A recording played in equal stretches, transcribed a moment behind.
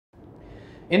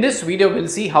In this video, we'll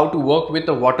see how to work with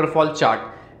a waterfall chart.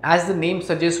 As the name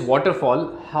suggests,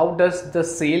 waterfall, how does the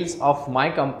sales of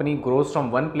my company grows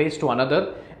from one place to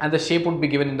another, and the shape would be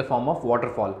given in the form of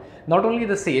waterfall. Not only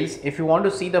the sales, if you want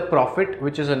to see the profit,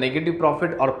 which is a negative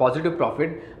profit or positive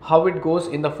profit, how it goes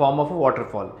in the form of a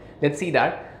waterfall. Let's see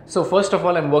that. So first of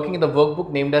all, I'm working in the workbook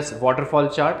named as waterfall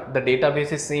chart. The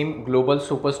database is same Global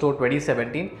Superstore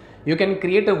 2017. You can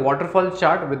create a waterfall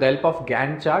chart with the help of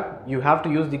Gantt chart. You have to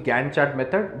use the Gantt chart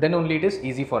method, then only it is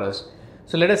easy for us.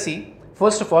 So let us see.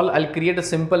 First of all, I'll create a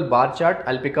simple bar chart.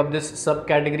 I'll pick up this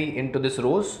subcategory into this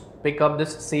rows, pick up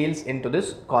this sales into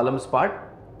this columns part.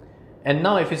 And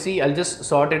now if you see, I'll just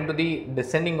sort into the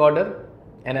descending order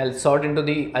and I'll swap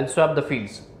the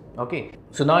fields. Okay,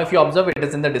 so now if you observe, it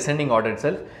is in the descending order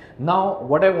itself. Now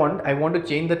what I want to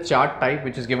change the chart type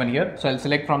which is given here. So I'll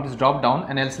select from this drop down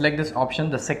and I'll select this option,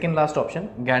 the second last option,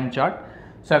 Gantt chart.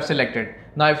 So I've selected.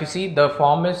 Now if you see, the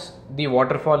form is the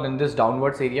waterfall in this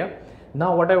downwards area.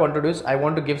 Now what I want to do is I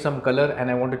want to give some color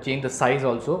and I want to change the size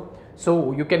also.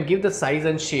 So you can give the size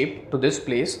and shape to this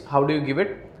place. How do you give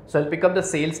it? So I'll pick up the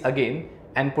sales again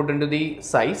and put into the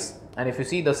size, and if you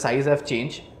see, the size have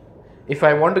changed. If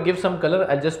I want to give some color,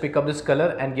 I'll just pick up this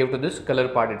color and give to this color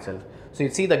part itself. So you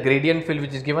see the gradient fill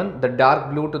which is given, the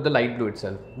dark blue to the light blue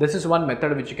itself. This is one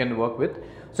method which you can work with.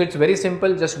 So it's very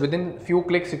simple, just within few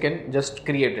clicks you can just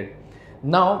create it.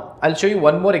 Now I'll show you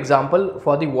one more example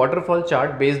for the waterfall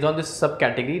chart based on this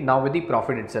subcategory, now with the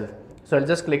profit itself. So I'll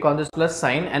just click on this plus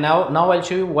sign, and now I'll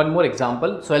show you one more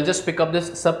example. So I'll just pick up this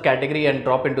subcategory and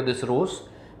drop into this rows,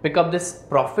 pick up this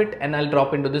profit and I'll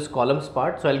drop into this columns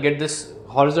part. So I'll get this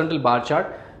horizontal bar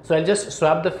chart. So I'll just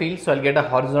swap the field, so I'll get a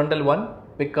horizontal one,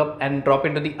 pick up and drop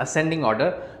into the ascending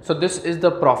order. So this is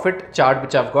the profit chart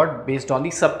which I've got based on the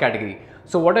subcategory.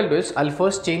 So what I'll do is I'll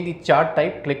first change the chart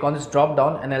type, click on this drop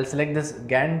down and I'll select this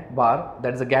Gantt bar,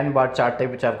 that is a Gantt bar chart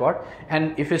type which I've got.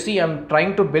 And if you see, I'm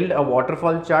trying to build a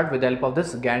waterfall chart with the help of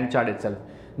this Gantt chart itself.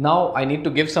 Now I need to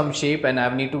give some shape and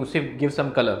I need to give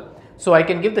some color. So I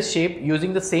can give the shape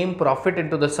using the same profit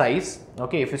into the size.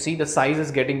 Okay, if you see, the size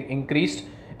is getting increased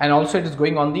and also it is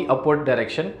going on the upward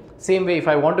direction. Same way, if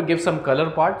I want to give some color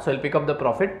part, so I'll pick up the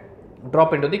profit,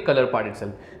 drop into the color part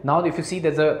itself. Now if you see,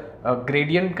 there's a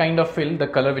gradient kind of fill, the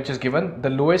color which is given.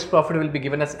 The lowest profit will be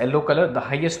given as yellow color, the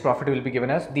highest profit will be given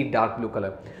as the dark blue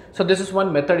color. So this is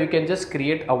one method. You can just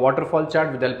create a waterfall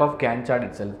chart with the help of Gantt chart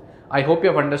itself. I hope you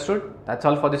have understood. That's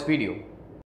all for this video.